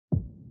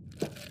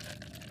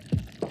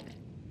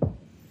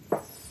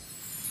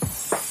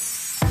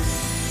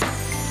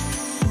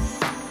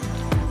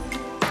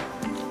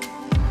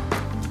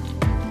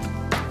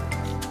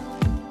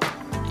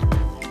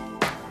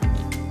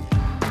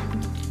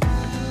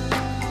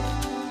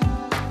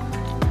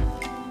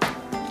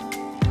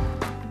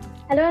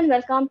Hello and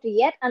welcome to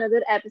yet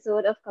another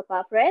episode of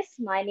Kappa Press.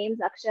 My name is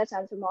Akshay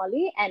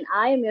Chandramali and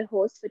I am your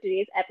host for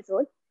today's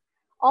episode.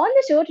 On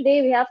the show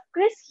today, we have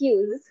Chris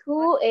Hughes,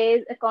 who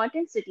is a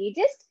content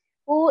strategist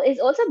who is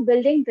also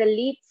building the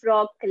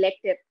Leapfrog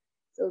Collective.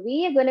 So,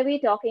 we are going to be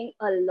talking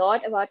a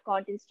lot about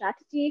content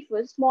strategy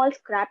for small,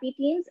 scrappy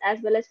teams as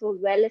well as for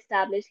well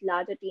established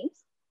larger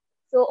teams.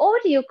 So, over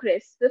to you,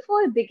 Chris.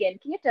 Before we begin,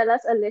 can you tell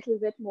us a little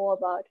bit more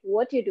about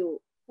what you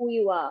do, who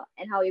you are,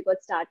 and how you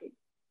got started?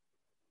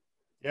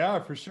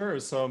 Yeah, for sure.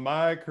 So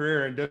my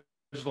career in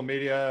digital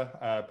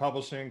media,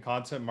 publishing,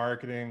 content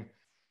marketing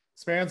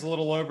spans a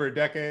little over a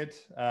decade.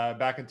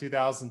 Back in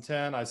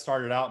 2010, I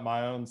started out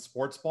my own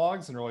sports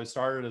blogs and really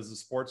started as a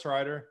sports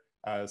writer,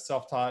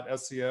 self-taught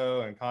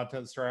SEO and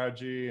content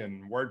strategy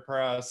and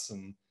WordPress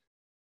and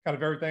kind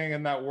of everything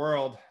in that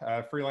world,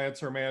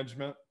 freelancer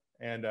management,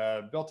 and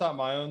built out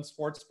my own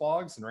sports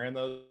blogs and ran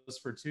those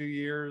for 2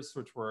 years,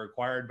 which were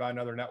acquired by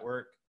another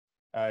network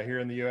here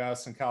in the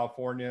US and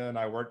California. And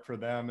I worked for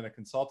them in a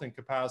consulting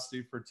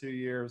capacity for 2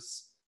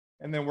 years.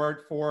 And then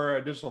worked for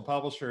a digital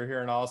publisher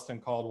here in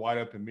Austin called Wide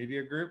Open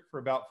Media Group for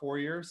about 4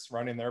 years,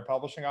 running their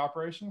publishing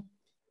operation.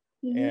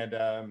 Mhm.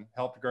 And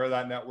helped grow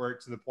that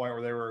network to the point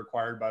where they were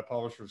acquired by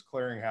Publishers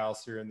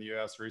Clearinghouse here in the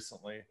US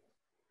recently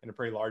in a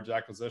pretty large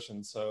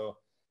acquisition. So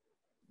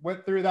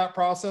went through that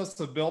process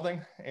of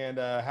building and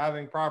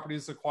having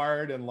properties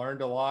acquired and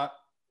learned a lot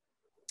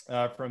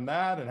from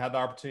that, and had the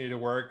opportunity to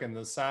work in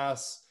the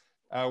SaaS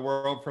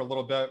world for a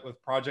little bit with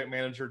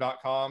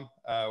projectmanager.com,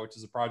 which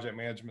is a project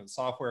management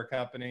software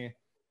company.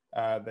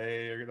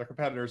 Their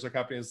competitors are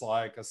companies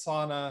like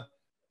Asana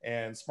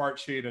and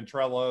Smartsheet and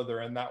Trello.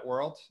 They're in that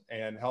world,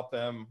 and help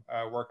them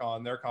work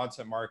on their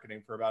content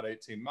marketing for about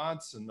 18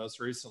 months. And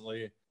most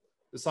recently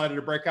decided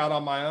to break out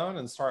on my own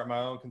and start my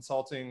own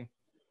consulting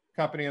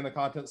company in the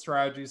content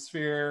strategy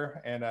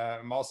sphere. And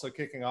I'm also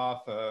kicking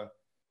off a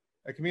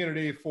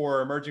community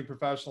for emerging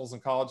professionals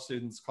and college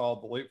students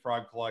called the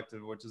Leapfrog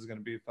Collective, which is going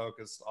to be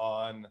focused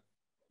on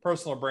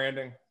personal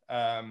branding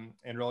and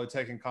really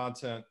taking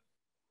content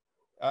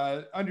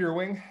under your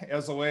wing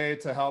as a way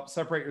to help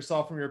separate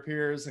yourself from your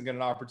peers and get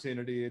an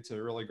opportunity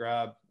to really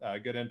grab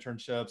good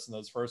internships and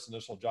those first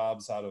initial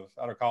jobs out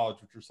of college,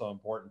 which are so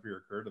important for your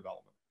career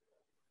development.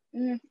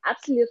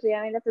 Absolutely.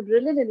 I mean, that's a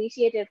brilliant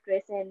initiative,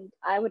 Chris, and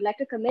I would like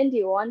to commend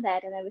you on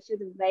that, and I wish you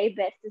the very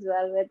best as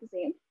well with the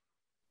same.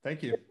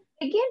 Thank So you. to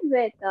begin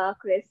with,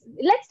 Chris,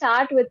 let's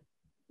start with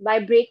by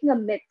breaking a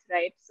myth,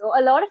 right? So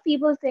a lot of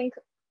people think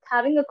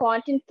having a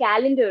content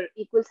calendar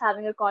equals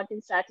having a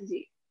content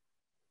strategy.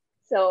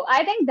 So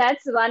I think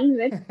that's one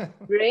myth to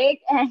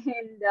break, and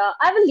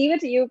I will leave it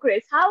to you,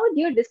 Chris. How would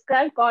you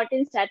describe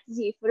content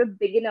strategy for a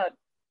beginner?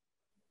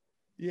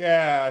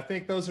 Yeah, I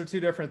think those are two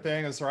different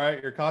things,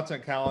 right? Your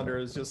content calendar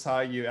is just how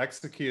you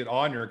execute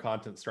on your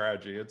content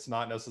strategy. It's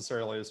not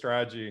necessarily a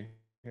strategy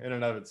in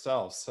and of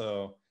itself.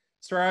 So,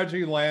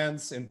 strategy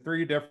lands in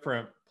three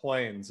different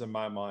planes in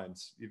my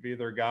mind. You've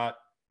either got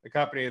a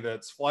company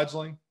that's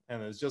fledgling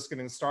and is just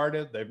getting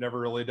started, they've never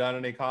really done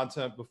any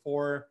content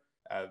before.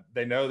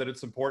 They know that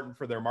it's important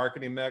for their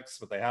marketing mix,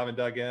 but they haven't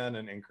dug in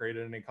and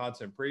created any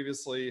content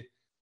previously.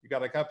 You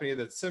got a company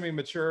that's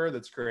semi-mature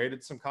that's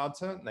created some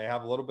content and they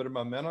have a little bit of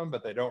momentum,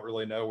 but they don't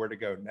really know where to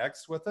go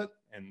next with it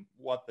and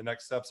what the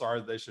next steps are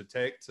they should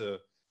take to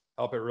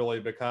help it really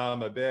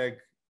become a big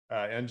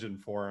engine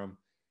for them.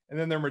 And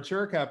then there are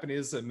mature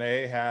companies that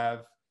may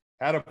have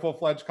had a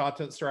full-fledged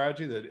content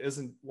strategy that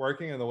isn't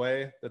working in the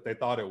way that they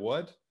thought it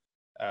would.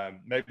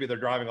 Maybe they're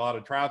driving a lot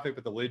of traffic,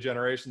 but the lead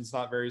generation is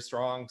not very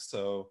strong.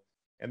 So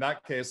in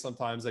that case,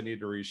 sometimes they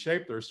need to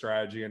reshape their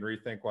strategy and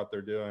rethink what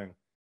they're doing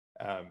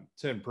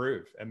to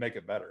improve and make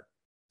it better.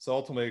 So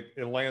ultimately,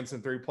 it lands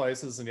in three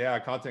places. And yeah,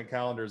 content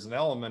calendar is an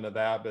element of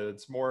that, but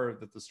it's more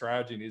that the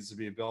strategy needs to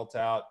be built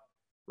out,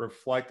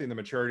 reflecting the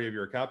maturity of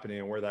your company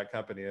and where that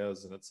company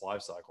is in its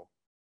life cycle.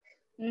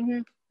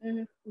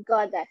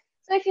 Got that.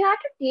 So if you had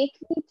to take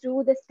me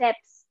through the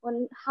steps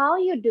on how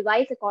you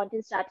devise a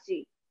content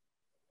strategy,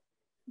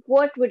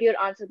 what would your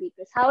answer be,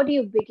 Chris? How do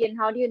you begin?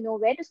 How do you know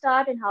where to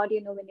start? And how do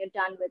you know when you're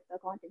done with the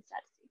content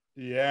strategy?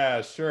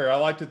 Yeah, sure. I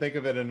like to think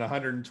of it in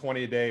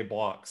 120-day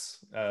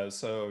blocks.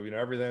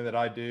 Everything that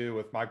I do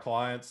with my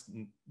clients,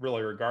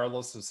 really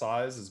regardless of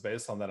size, is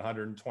based on that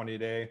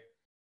 120-day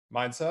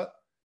mindset.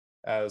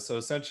 So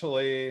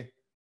essentially,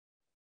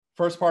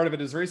 first part of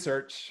it is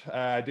research.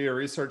 I do a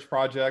research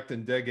project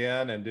and dig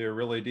in and do a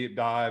really deep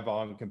dive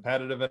on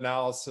competitive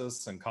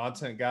analysis and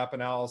content gap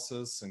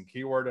analysis and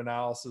keyword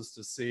analysis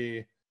to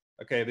see,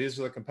 okay, these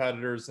are the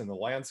competitors in the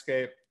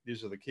landscape.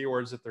 These are the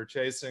keywords that they're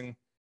chasing.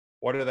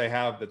 What do they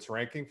have that's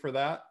ranking for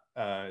that?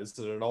 Is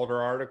it an older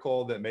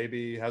article that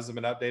maybe hasn't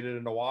been updated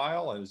in a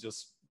while and is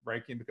just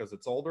ranking because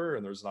it's older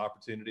and there's an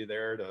opportunity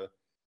there to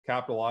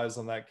capitalize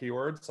on that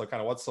keyword? So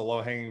kind of what's the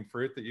low hanging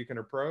fruit that you can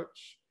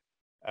approach?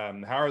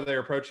 How are they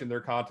approaching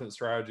their content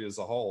strategy as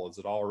a whole? Is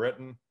it all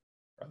written?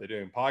 Are they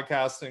doing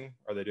podcasting?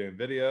 Are they doing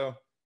video?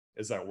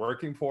 Is that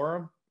working for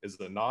them? Is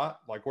it not?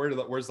 Like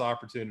where's the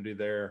opportunity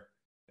there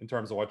in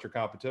terms of what your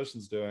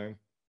competition's doing?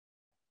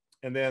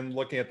 and then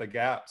looking at the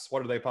gaps.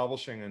 What are they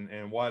publishing,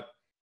 and what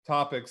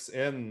topics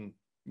in,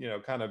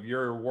 kind of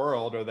your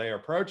world are they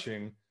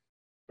approaching,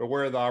 but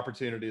where are the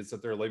opportunities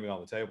that they're leaving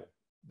on the table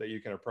that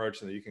you can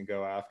approach and that you can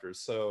go after.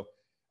 So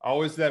I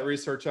always do that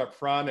research up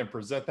front and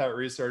present that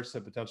research to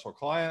a potential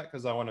client,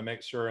 because I want to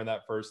make sure in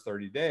that first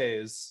 30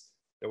 days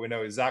that we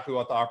know exactly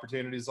what the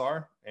opportunities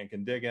are and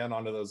can dig in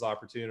onto those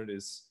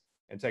opportunities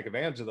and take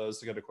advantage of those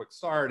to get a quick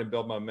start and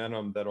build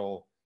momentum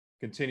that'll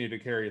continue to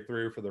carry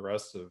through for the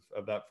rest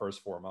of that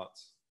first 4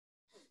 months.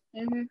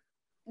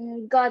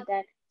 Got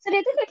that. So do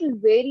you think it will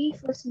vary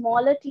for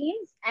smaller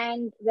teams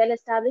and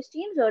well-established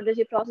teams, or does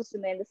your process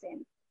remain the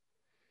same?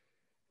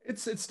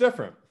 It's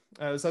different.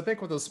 As I think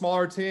with a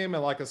smaller team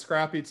and like a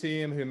scrappy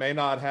team who may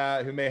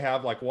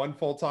have like one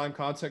full-time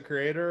content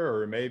creator,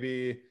 or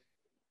maybe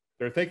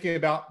they're thinking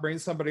about bringing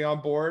somebody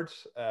on board,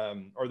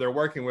 or they're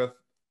working with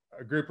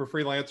a group of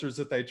freelancers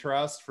that they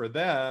trust. For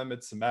them,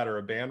 it's a matter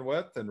of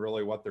bandwidth and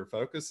really what their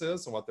focus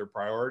is and what their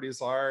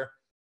priorities are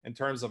in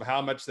terms of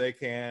how much they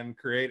can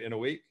create in a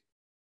week.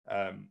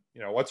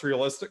 What's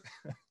realistic?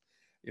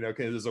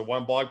 Is it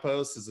one blog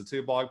post? Is it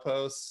 2 blog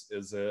posts?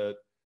 Is it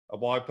a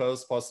blog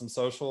post plus some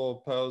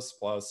social posts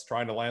plus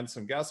trying to land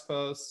some guest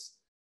posts?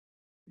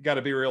 You got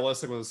to be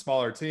realistic with a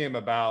smaller team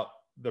about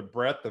the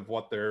breadth of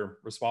what they're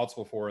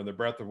responsible for and the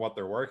breadth of what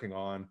they're working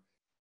on,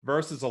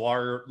 versus a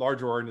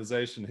larger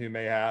organization who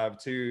may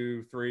have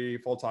 2, 3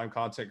 full-time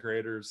content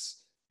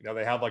creators.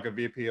 They have like a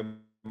VP of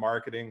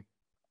marketing.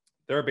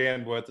 Their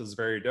bandwidth is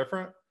very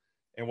different,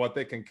 and what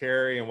they can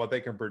carry and what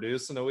they can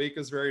produce in a week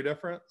is very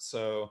different.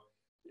 So,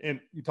 and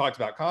you talked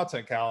about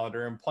content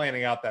calendar and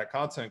planning out that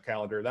content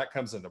calendar. That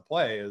comes into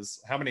play,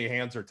 is how many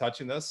hands are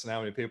touching this and how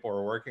many people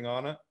are working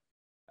on it.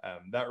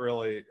 That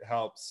really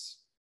helps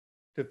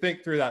to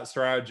think through that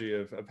strategy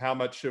of how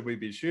much should we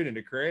be shooting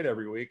to create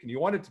every week. And you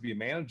want it to be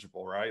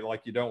manageable, right?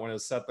 Like, you don't want to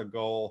set the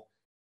goal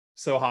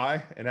so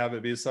high and have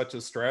it be such a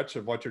stretch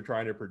of what you're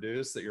trying to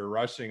produce that you're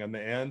rushing on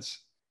the end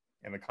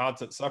and the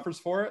content suffers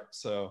for it.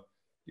 So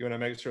you want to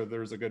make sure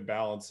there's a good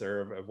balance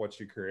there of what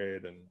you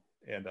create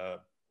and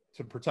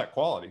to protect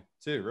quality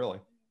too, really.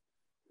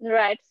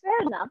 Right,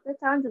 fair enough. That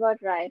sounds about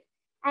right.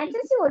 And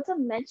since you also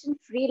mentioned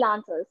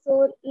freelancers,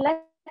 so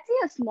let's say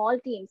a small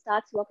team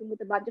starts working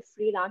with a bunch of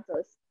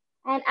freelancers,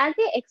 and as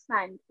they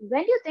expand,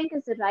 when do you think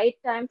is the right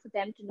time for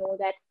them to know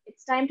that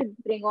it's time to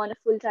bring on a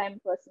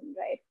full-time person,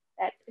 right?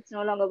 That it's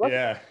no longer working.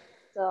 Yeah.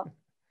 So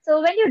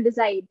when do you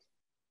decide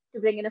to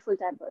bring in a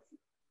full-time person?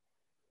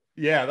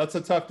 Yeah, that's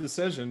a tough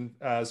decision,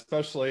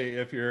 especially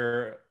if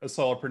you're a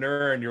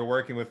solopreneur and you're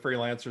working with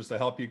freelancers to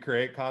help you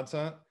create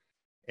content,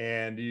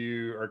 and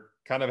you are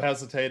kind of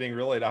hesitating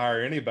really to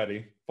hire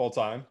anybody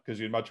full-time because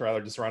you'd much rather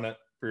just run it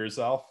for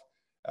yourself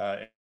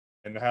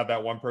and have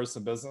that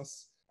one-person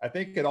business. I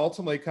think it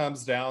ultimately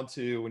comes down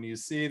to when you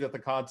see that the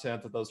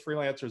content that those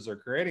freelancers are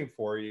creating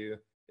for you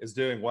is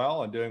doing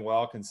well and doing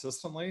well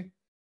consistently,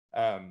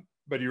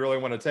 but you really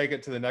want to take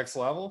it to the next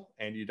level,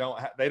 and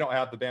they don't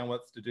have the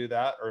bandwidth to do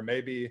that, or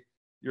maybe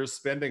you're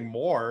spending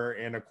more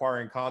in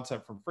acquiring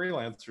content from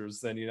freelancers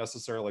than you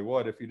necessarily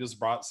would if you just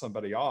brought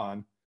somebody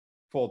on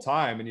full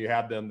time and you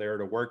had them there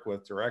to work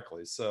with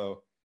directly.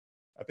 So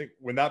I think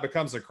when that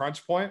becomes a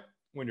crunch point,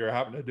 when you're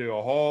having to do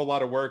a whole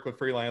lot of work with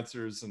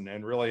freelancers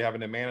and really having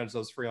to manage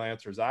those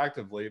freelancers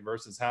actively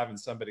versus having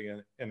somebody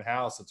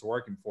in-house that's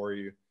working for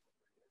you,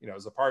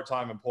 as a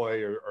part-time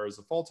employee or as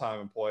a full-time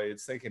employee,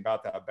 it's thinking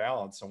about that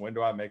balance and when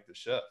do I make the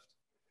shift?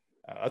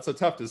 That's a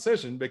tough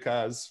decision,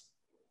 because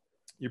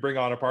you bring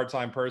on a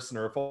part-time person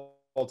or a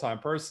full-time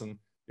person,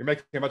 you're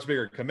making a much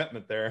bigger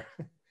commitment there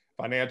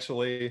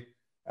financially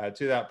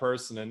to that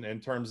person in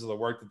terms of the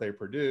work that they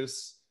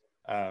produce,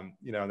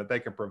 that they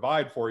can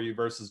provide for you,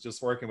 versus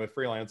just working with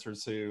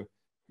freelancers who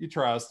you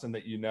trust and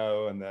that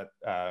and that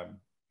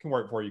can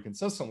work for you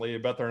consistently,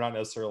 but they're not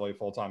necessarily a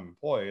full-time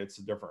employee. It's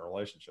a different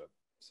relationship.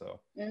 So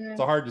It's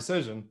a hard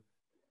decision,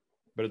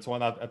 but it's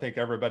one I think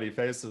everybody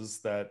faces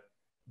that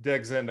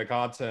digs into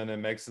content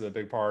and makes it a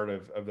big part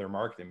of their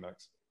marketing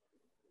mix.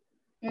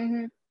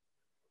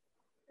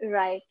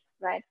 Right,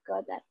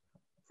 got that.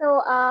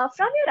 So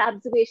from your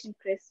observation,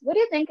 Chris, what do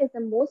you think is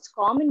the most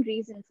common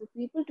reason for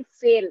people to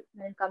fail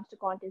when it comes to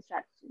content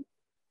strategy?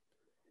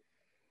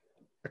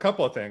 A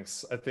couple of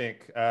things. I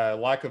think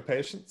lack of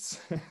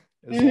patience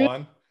is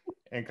one,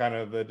 and kind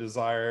of the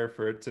desire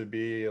for it to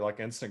be like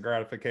instant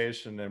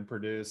gratification and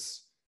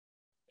produce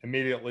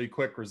immediately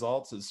quick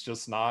results. It's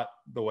just not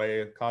the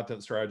way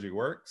content strategy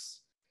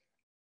works.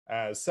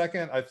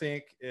 Second, I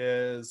think,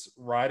 is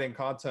writing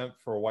content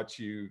for what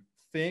you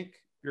think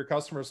your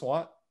customers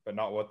want, but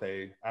not what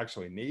they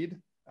actually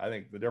need. I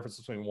think the difference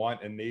between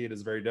want and need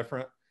is very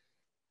different.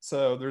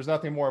 So there's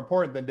nothing more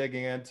important than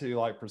digging into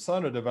like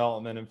persona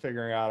development and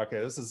figuring out,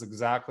 okay, this is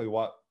exactly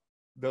what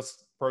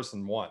this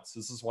person wants.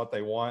 This is what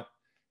they want.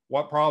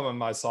 What problem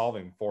am I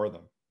solving for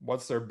them?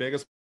 What's their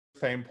biggest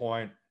pain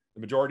point?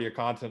 The majority of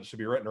content should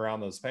be written around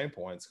those pain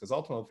points, because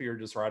ultimately, if you're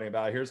just writing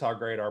about, here's how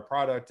great our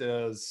product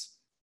is,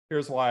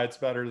 here's why it's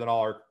better than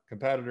all our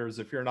competitors,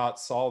 if you're not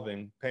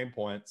solving pain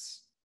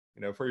points,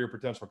 for your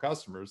potential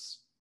customers,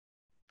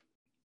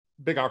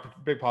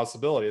 big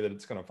possibility that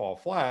it's going to fall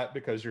flat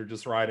because you're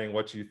just writing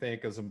what you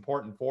think is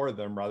important for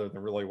them rather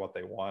than really what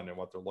they want and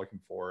what they're looking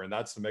for. And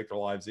that's to make their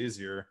lives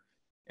easier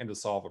and to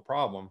solve a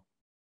problem.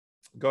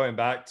 Going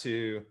back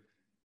to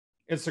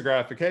instant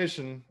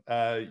gratification,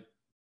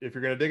 if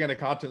you're going to dig into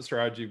content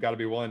strategy, you've got to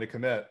be willing to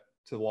commit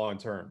to the long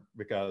term,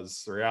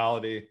 because the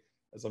reality,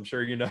 as I'm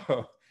sure you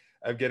know,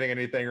 of getting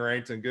anything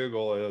ranked in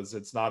Google is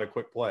it's not a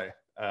quick play.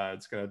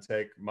 It's going to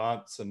take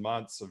months and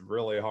months of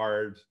really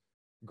hard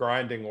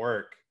grinding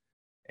work.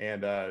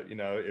 And,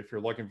 if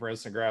you're looking for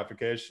instant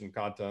gratification,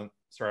 content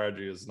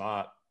strategy is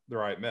not the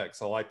right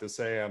mix. I like to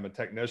say I'm a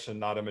technician,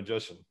 not a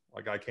magician.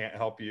 Like, I can't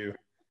help you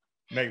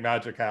make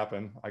magic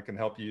happen. I can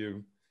help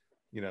you,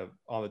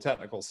 on the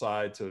technical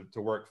side to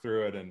work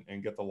through it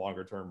and get the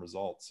longer term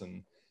results.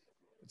 And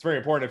it's very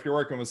important if you're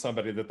working with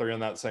somebody that they're in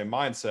that same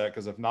mindset,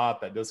 because if not,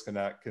 that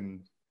disconnect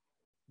can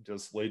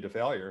just lead to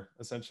failure,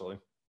 essentially.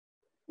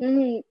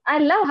 I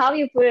love how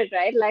you put it,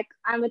 right? Like,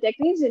 I'm a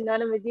technician,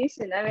 not a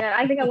magician. I mean,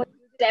 I think I'm going to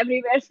use it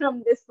everywhere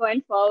from this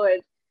point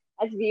forward.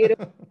 That's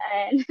beautiful.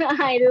 And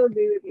I do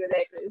agree with you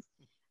there, Chris.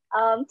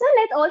 So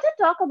let's also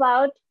talk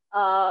about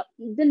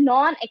the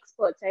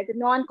non-experts, right? The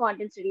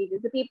non-content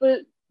readers, the people,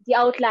 the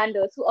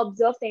outlanders who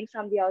observe things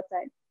from the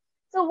outside.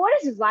 So what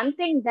is one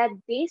thing that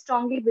they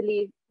strongly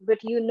believe, but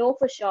you know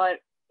for sure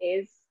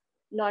is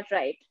not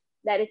right,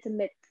 that it's a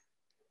myth?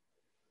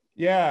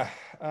 Yeah.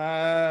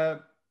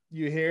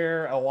 You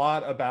hear a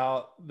lot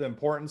about the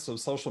importance of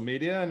social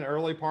media in the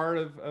early part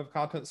of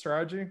content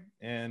strategy.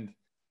 And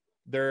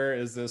there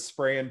is this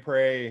spray and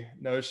pray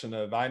notion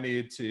of I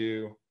need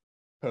to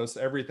post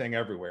everything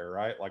everywhere,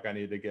 right? Like, I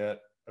need to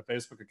get a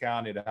Facebook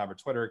account, I need to have a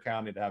Twitter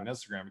account, I need to have an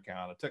Instagram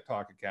account, a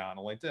TikTok account,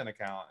 a LinkedIn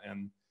account,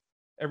 and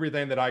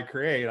everything that I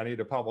create, I need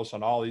to publish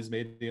on all these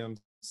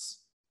mediums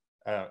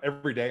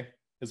every day,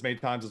 as many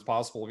times as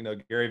possible.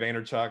 Gary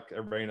Vaynerchuk,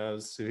 everybody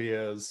knows who he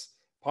is,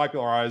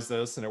 popularized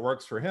this, and it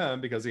works for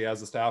him because he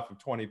has a staff of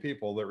 20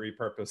 people that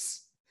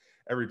repurpose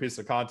every piece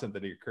of content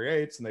that he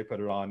creates, and they put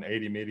it on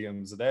 80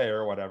 mediums a day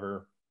or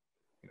whatever.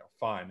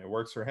 Fine, it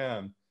works for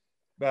him.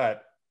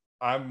 But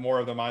I'm more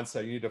of the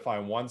mindset you need to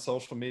find one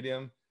social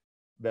medium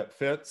that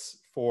fits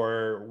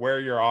for where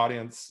your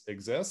audience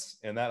exists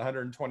in that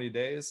 120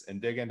 days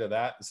and dig into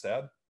that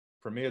instead.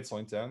 For me, it's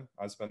LinkedIn.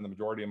 I spend the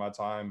majority of my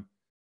time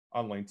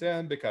on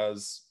LinkedIn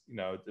because,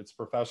 it's a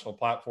professional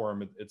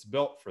platform. It's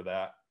built for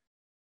that.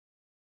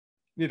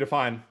 You need to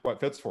find what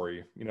fits for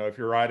you. If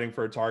you're writing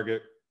for a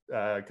target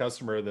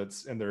customer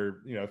that's in their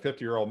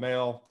 50-year-old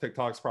male,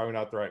 TikTok's probably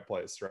not the right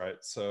place, right?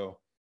 So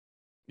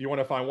you want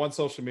to find one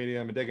social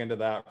medium and dig into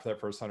that for that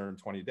first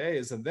 120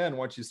 days. And then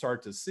once you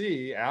start to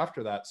see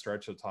after that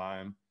stretch of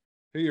time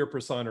who your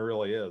persona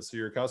really is, who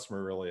your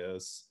customer really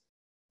is,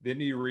 then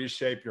you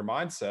reshape your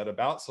mindset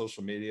about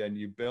social media and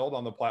you build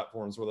on the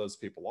platforms where those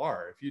people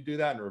are. If you do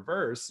that in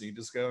reverse, you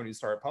just go and you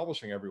start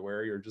publishing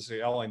everywhere, you're just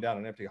yelling down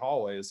an empty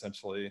hallway,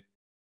 essentially.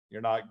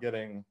 You're not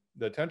getting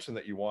the attention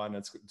that you want.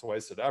 It's a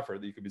wasted effort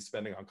that you could be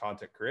spending on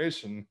content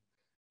creation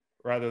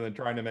rather than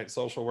trying to make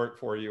social work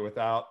for you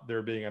without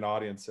there being an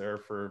audience there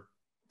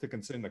to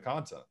consume the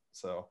content.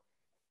 So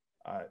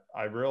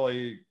I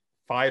really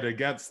fight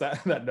against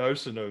that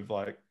notion of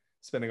like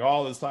spending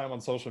all this time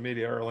on social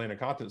media early in a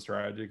content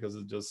strategy, because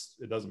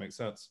it doesn't make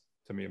sense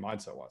to me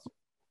mindset wise.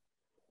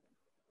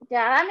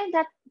 Yeah, I mean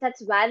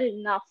that's valid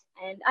enough.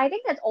 And I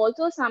think that's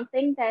also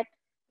something that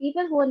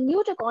people who are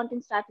new to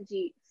content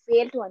strategy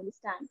fail to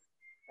understand.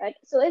 Right.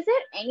 So is there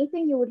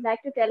anything you would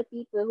like to tell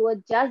people who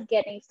are just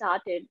getting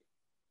started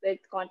with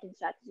content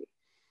strategy?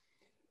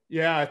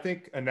 Yeah, I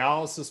think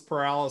analysis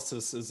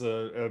paralysis is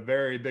a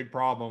very big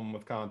problem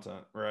with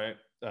content, right?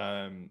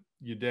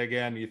 You dig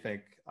in, you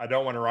think, I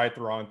don't want to write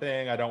the wrong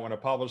thing. I don't want to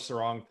publish the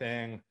wrong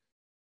thing.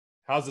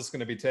 How's this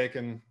going to be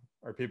taken?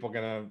 Are people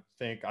going to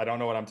think, I don't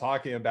know what I'm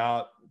talking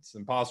about? It's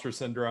imposter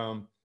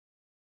syndrome.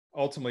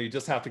 Ultimately, you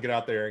just have to get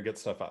out there and get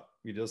stuff up.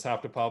 You just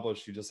have to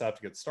publish. You just have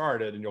to get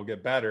started, and you'll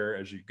get better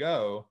as you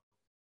go.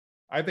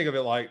 I think of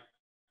it like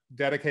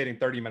dedicating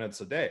 30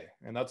 minutes a day.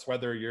 And that's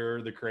whether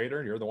you're the creator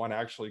and you're the one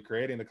actually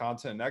creating the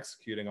content and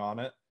executing on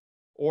it,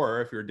 or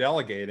if you're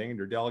delegating and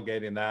you're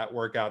delegating that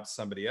work out to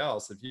somebody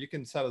else. If you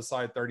can set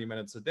aside 30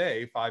 minutes a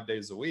day, 5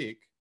 days a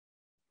week,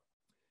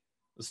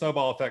 the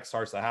snowball effect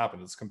starts to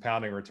happen. It's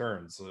compounding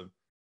returns. So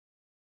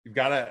you've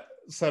got to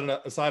set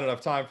aside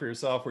enough time for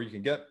yourself where you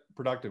can get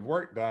productive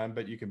work done,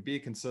 but you can be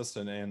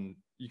consistent and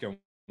you can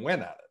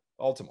win at it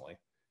ultimately.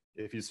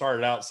 If you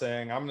started out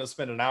saying, I'm going to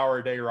spend an hour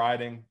a day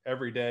writing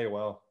every day,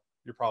 well,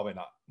 you're probably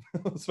not,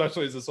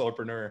 especially as a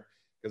solopreneur,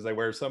 because they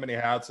wear so many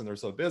hats and they're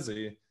so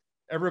busy.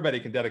 Everybody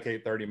can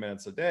dedicate 30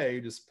 minutes a day.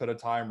 Just put a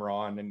timer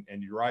on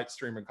and you write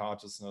stream of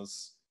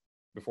consciousness.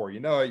 Before you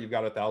know it, you've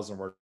got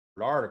 1,000-word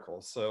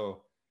article.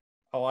 So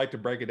I like to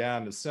break it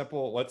down to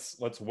simple.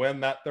 Let's win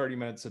that 30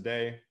 minutes a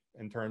day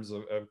in terms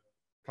of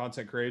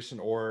content creation,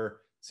 or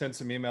send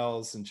some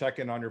emails and check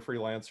in on your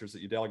freelancers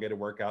that you delegated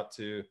work out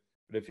to.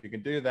 But if you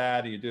can do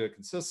that and you do it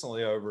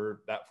consistently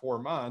over that 4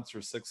 months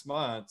or 6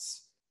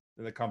 months,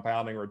 then the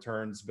compounding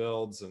returns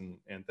builds and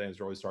things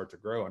really start to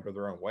grow under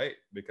their own weight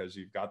because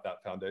you've got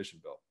that foundation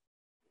built.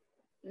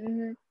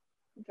 Mm-hmm.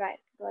 Right,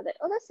 got it.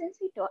 Although since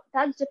we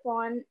touched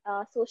upon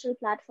social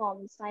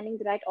platforms, finding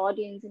the right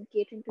audience and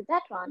catering to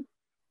that one,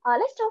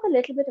 let's talk a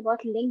little bit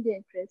about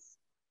LinkedIn, Chris.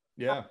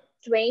 Uh, Yeah.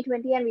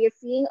 2020, and we are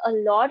seeing a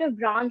lot of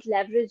brands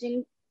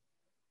leveraging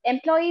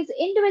employees'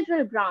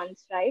 individual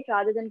brands, right,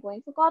 rather than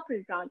going for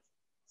corporate brands.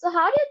 So,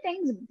 how do you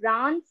think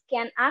brands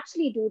can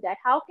actually do that?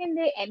 How can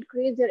they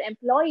encourage their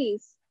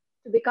employees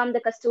to become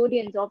the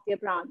custodians of their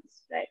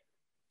brands, right?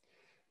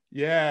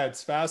 Yeah,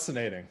 it's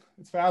fascinating.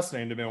 It's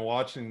fascinating to be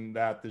watching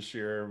that this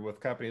year with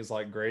companies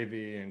like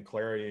Gravy and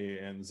Clarity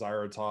and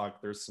ZyroTalk.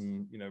 There's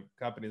some,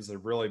 companies that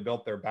have really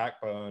built their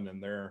backbone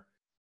and their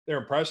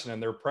impression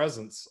and their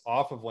presence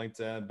off of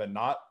LinkedIn, but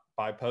not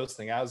by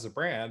posting as a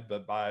brand,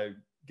 but by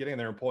getting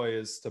their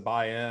employees to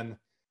buy in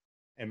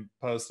and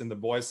post in the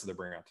voice of the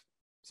brand.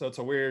 So it's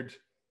a weird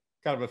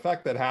kind of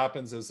effect that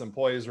happens as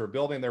employees are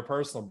building their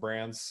personal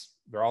brands.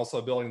 They're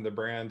also building the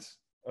brand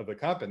of the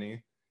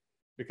company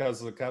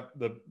because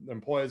the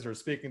employees are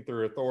speaking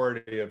through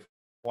authority of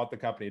what the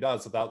company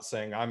does without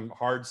saying, I'm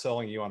hard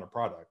selling you on a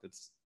product.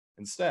 It's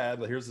instead,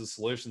 here's the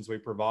solutions we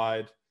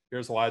provide.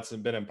 Here's why it's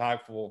been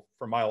impactful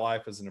for my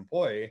life as an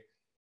employee.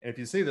 And if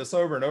you see this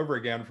over and over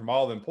again from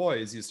all the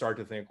employees, you start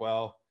to think,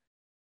 well,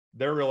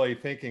 they're really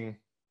thinking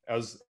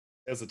as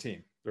a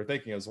team. They're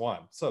thinking as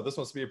one. So this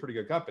must be a pretty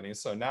good company.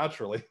 So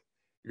naturally,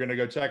 you're going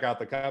to go check out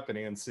the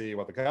company and see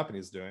what the company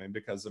is doing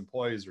because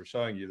employees are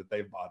showing you that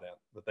they've bought in,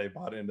 that they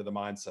bought into the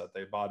mindset,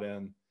 they bought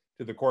in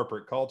to the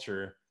corporate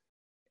culture.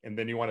 And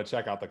then you want to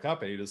check out the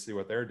company to see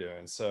what they're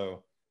doing.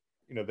 So,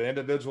 the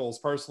individual's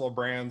personal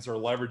brands are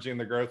leveraging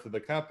the growth of the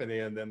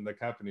company, and then the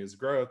company's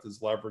growth is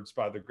leveraged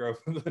by the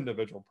growth of the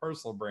individual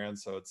personal brand.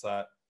 So it's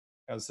that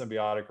kind of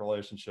symbiotic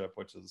relationship,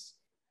 which has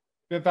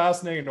been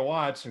fascinating to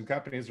watch. And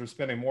companies are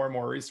spending more and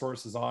more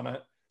resources on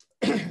it.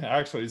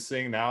 Actually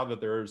seeing now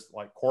that there's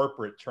like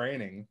corporate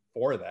training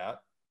for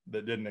that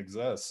didn't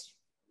exist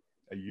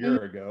a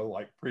year ago,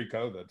 like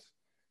pre-COVID.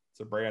 It's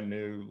a brand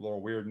new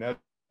little weird niche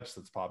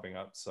that's popping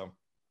up. So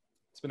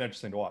it's been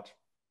interesting to watch.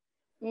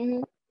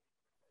 Mm-hmm.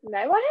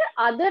 Right. What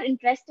are other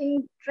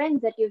interesting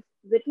trends that you've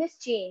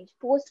witnessed change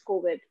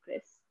post-COVID,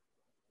 Chris?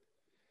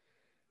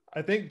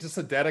 I think just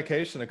a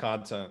dedication to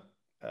content.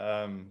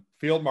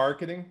 Field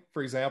marketing,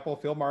 for example,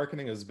 field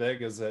marketing as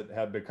big as it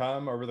had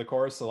become over the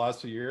course of the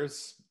last few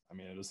years. I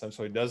mean, it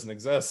essentially doesn't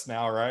exist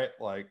now, right?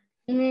 Like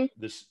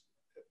this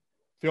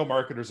field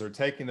marketers are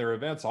taking their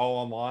events all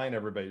online.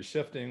 Everybody's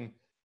shifting.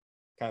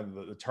 Kind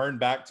of the turn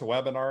back to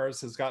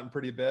webinars has gotten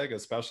pretty big,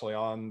 especially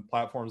on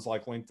platforms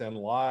like LinkedIn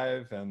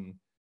Live. And,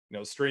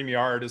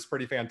 StreamYard is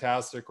pretty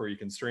fantastic where you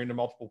can stream to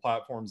multiple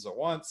platforms at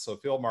once. So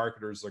field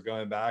marketers are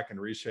going back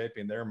and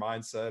reshaping their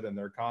mindset and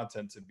their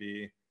content to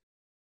be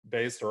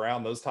based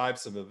around those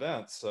types of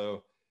events.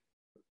 So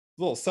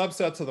little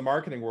subsets of the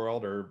marketing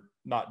world are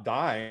not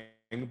dying,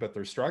 but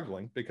they're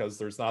struggling because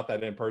there's not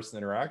that in-person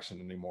interaction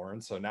anymore.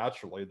 And so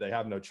naturally they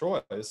have no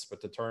choice but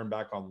to turn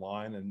back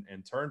online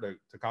and turn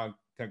to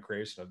content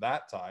creation of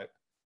that type.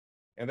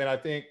 And then I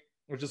think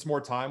there's just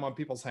more time on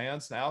people's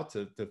hands now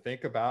to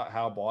think about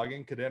how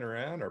blogging could enter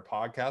in or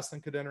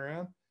podcasting could enter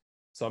in.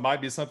 So it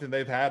might be something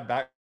they've had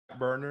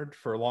backburnered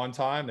for a long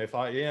time. They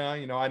thought,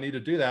 I need to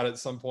do that at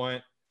some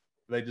point.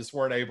 They just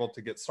weren't able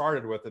to get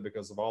started with it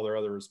because of all their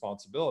other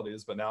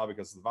responsibilities. But now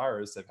because of the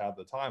virus, they've had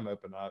the time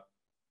open up.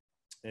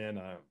 And,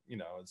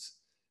 it's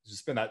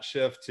just been that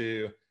shift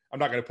to, I'm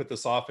not going to put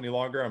this off any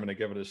longer. I'm going to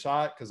give it a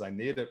shot because I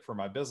need it for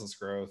my business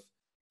growth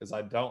because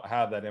I don't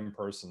have that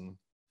in-person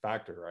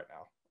factor right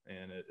now.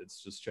 And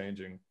it's just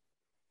changing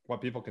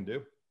what people can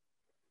do.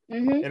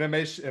 And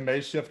it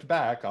may shift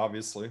back,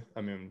 obviously.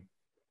 I mean,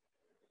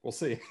 we'll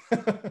see.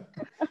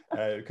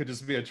 It could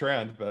just be a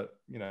trend, but,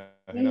 who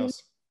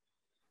knows?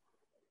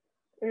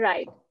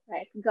 Right.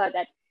 Got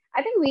that.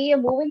 I think we are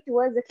moving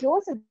towards the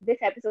close of this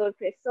episode,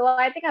 Chris. So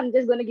I think I'm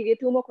just going to give you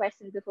two more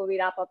questions before we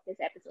wrap up this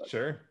episode.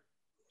 Sure.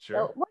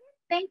 So what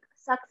do you think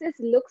success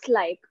looks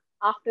like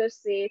after,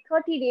 say,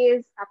 30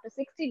 days, after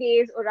 60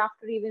 days, or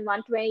after even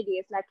 120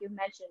 days, like you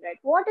mentioned, right?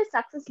 What does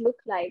success look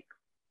like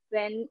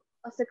when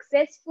a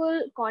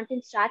successful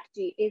content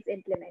strategy is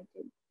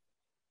implemented?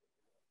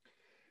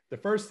 The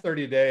first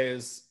 30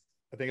 days,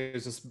 I think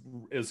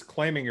is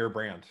claiming your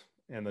brand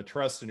and the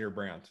trust in your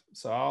brand.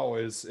 So I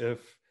always,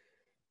 if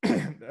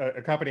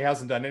a company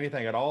hasn't done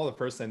anything at all, the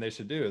first thing they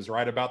should do is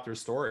write about their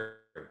story.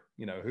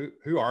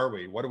 Who are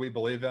we? What do we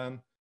believe in?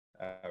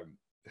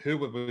 Who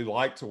would we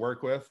like to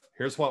work with?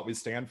 Here's what we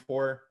stand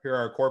for. Here are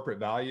our corporate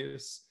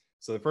values.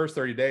 So the first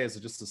 30 days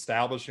is just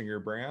establishing your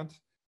brand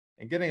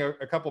and getting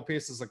a couple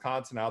pieces of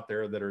content out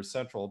there that are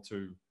central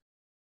to,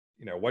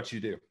 what you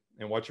do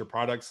and what your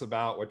product's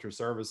about, what your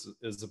service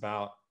is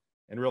about,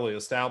 and really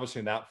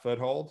establishing that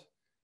foothold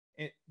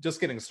and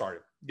just getting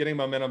started, getting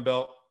momentum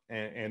built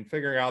and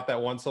figuring out that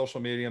one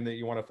social medium that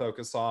you want to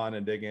focus on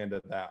and dig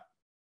into that.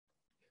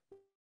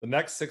 The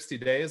next 60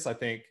 days, I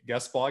think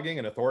guest blogging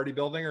and authority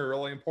building are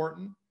really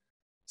important.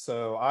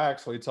 So I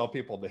actually tell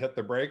people to hit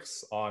the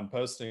brakes on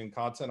posting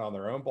content on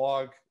their own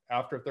blog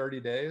after 30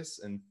 days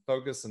and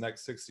focus the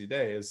next 60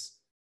 days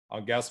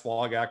on guest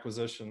blog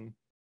acquisition,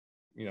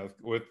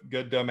 with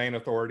good domain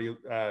authority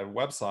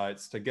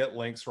websites to get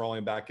links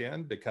rolling back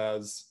in.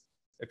 Because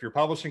if you're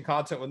publishing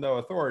content with no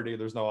authority,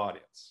 there's no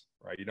audience,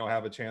 right? You don't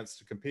have a chance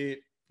to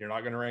compete. You're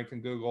not going to rank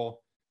in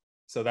Google.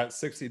 So that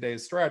 60-day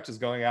stretch is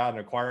going out and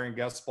acquiring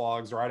guest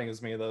blogs, writing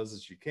as many of those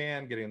as you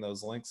can, getting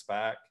those links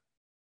back.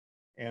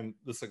 And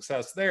the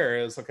success there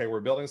is, okay,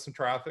 we're building some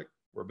traffic,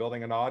 we're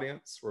building an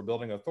audience, we're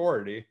building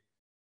authority.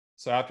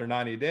 So after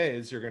 90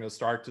 days, you're going to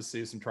start to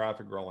see some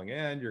traffic rolling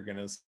in. You're going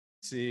to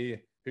see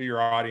who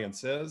your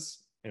audience is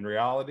in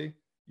reality.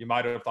 You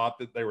might have thought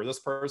that they were this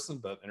person,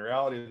 but in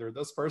reality, they're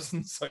this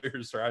person. So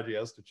your strategy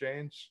has to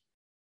change.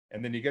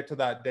 And then you get to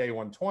that day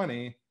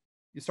 120,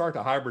 you start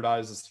to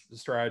hybridize the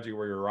strategy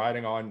where you're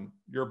writing on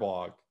your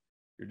blog,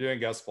 you're doing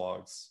guest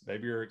blogs,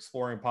 maybe you're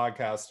exploring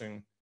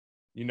podcasting.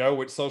 You know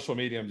which social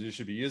mediums you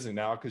should be using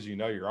now because you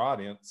know your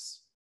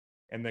audience.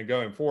 And then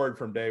going forward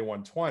from day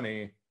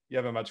 120, you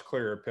have a much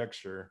clearer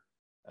picture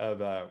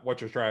of what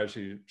your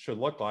strategy should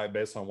look like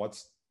based on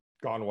what's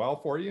gone well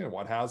for you and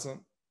what hasn't,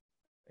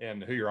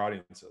 and who your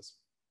audience is.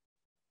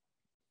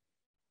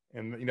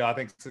 And, I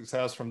think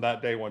success from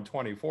that day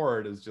 120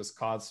 forward is just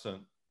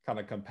constant kind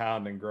of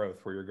compounding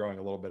growth where you're growing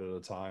a little bit at a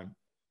time,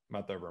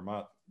 month over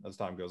month, as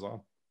time goes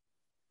on.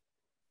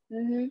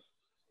 Mm-hmm.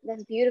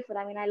 That's beautiful.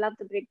 I mean, I love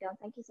the breakdown.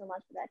 Thank you so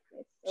much for that,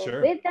 Chris. So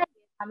Sure. with that,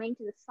 we're coming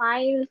to the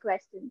final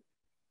question.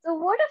 So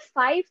what are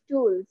 5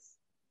 tools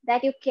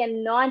that you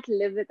cannot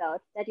live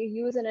without, that you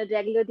use on a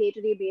regular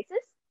day-to-day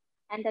basis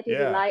and that you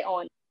rely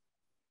on?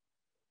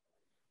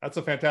 That's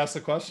a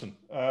fantastic question.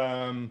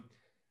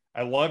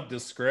 I love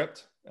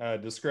Descript.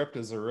 Descript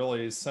is a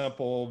really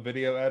simple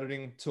video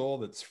editing tool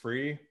that's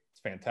free. It's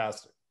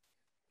fantastic.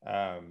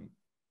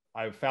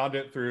 I found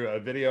it through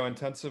a video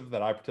intensive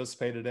that I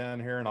participated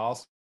in here in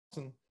Austin,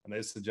 and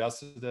they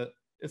suggested it.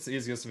 It's the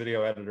easiest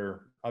video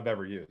editor I've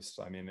ever used.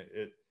 I mean,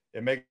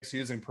 it makes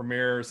using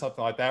Premiere or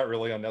something like that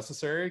really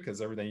unnecessary because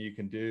everything you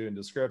can do in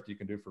Descript, you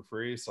can do for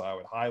free. So I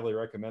would highly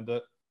recommend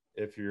it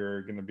if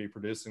you're going to be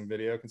producing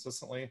video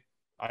consistently.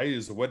 I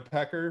use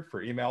Woodpecker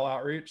for email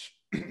outreach.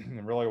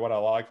 And really what I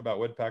like about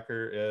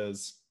Woodpecker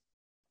is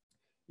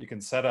you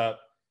can set up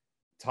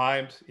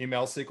timed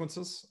email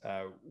sequences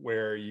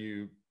where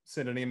you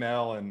send an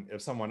email, and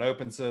if someone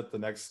opens it, the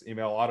next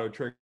email auto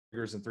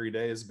triggers in 3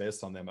 days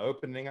based on them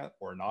opening it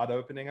or not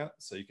opening it.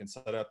 So you can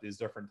set up these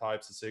different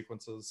types of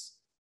sequences.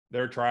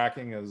 Their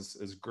tracking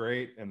is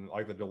great, and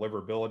like the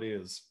deliverability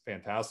is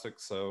fantastic.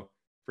 So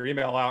for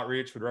email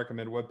outreach, would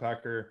recommend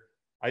Woodpecker.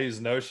 I use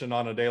Notion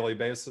on a daily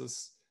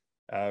basis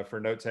for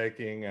note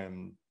taking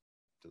and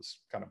just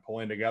kind of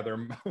pulling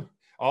together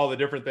all the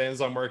different things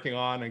I'm working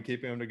on and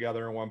keeping them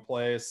together in one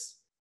place.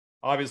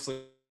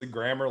 Obviously,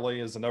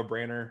 Grammarly is a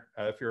no-brainer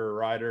if you're a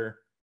writer.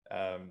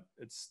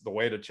 It's the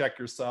way to check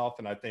yourself.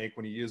 And I think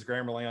when you use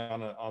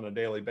Grammarly on a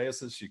daily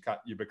basis,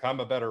 you become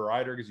a better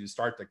writer because you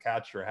start to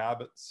catch your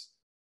habits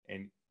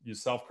and you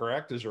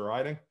self-correct as you're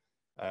writing,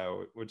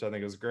 which I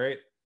think is great.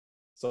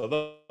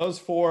 So those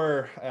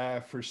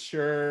 4 for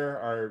sure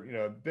are,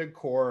 a big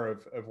core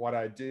of what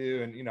I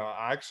do. And,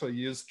 I actually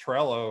use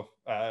Trello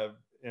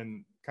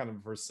in kind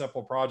of for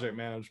simple project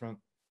management.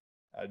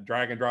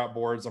 Drag and drop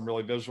boards. I'm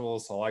really visual,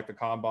 so I like the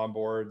Kanban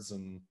boards,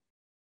 and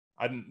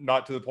I'm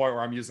not to the point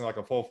where I'm using like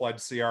a full-fledged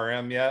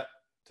CRM yet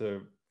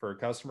for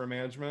customer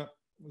management.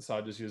 So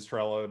I just use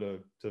Trello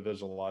to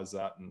visualize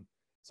that. And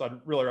so I'd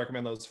really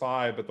recommend those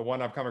 5, but the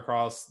one I've come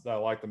across that I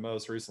like the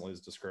most recently is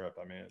Descript.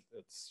 I mean,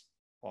 it's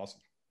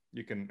awesome.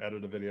 You can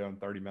edit a video in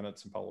 30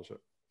 minutes and publish it.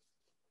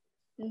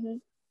 Mm-hmm.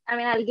 I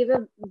mean, I'll give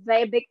a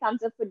very big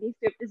thumbs up for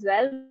Descript as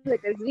well,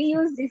 because we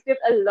use Descript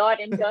a lot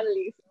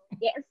internally. So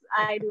yes,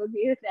 I do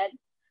agree with that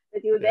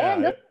with you there.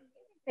 And those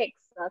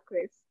picks,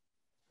 Chris.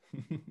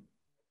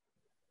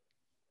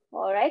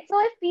 All right. So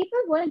if people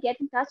want to get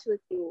in touch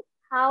with you,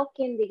 how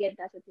can they get in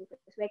touch with you?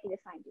 Where can they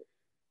find you?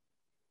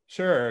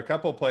 Sure. A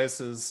couple of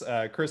places.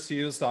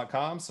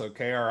 chrishughes.com. So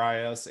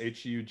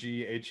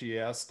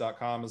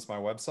KRISHUGHES.com is my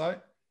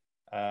website.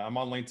 I'm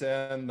on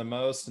LinkedIn the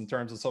most in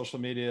terms of social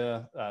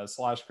media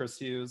 / Chris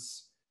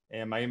Hughes.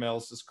 And my email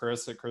is just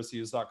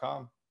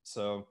chris@chrishughes.com.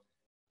 So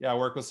yeah, I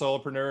work with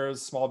solopreneurs,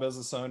 small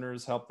business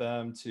owners, help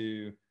them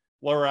to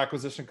lower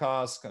acquisition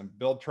costs, kind of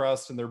build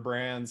trust in their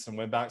brands, and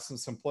win back some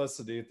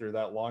simplicity through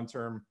that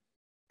long-term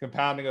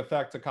compounding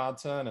effect of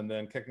content. And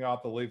then kicking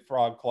off the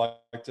Leapfrog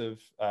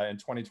Collective in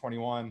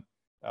 2021.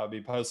 I'll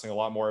be posting a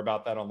lot more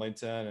about that on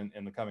LinkedIn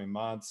in the coming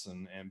months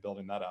and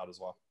building that out as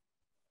well.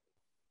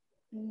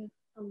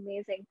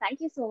 Amazing. Thank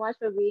you so much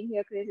for being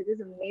here, Chris. It is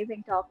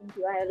amazing talking to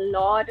you. I had a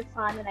lot of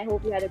fun and I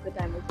hope you had a good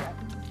time as well.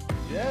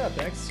 Yeah,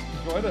 thanks.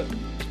 Enjoyed it.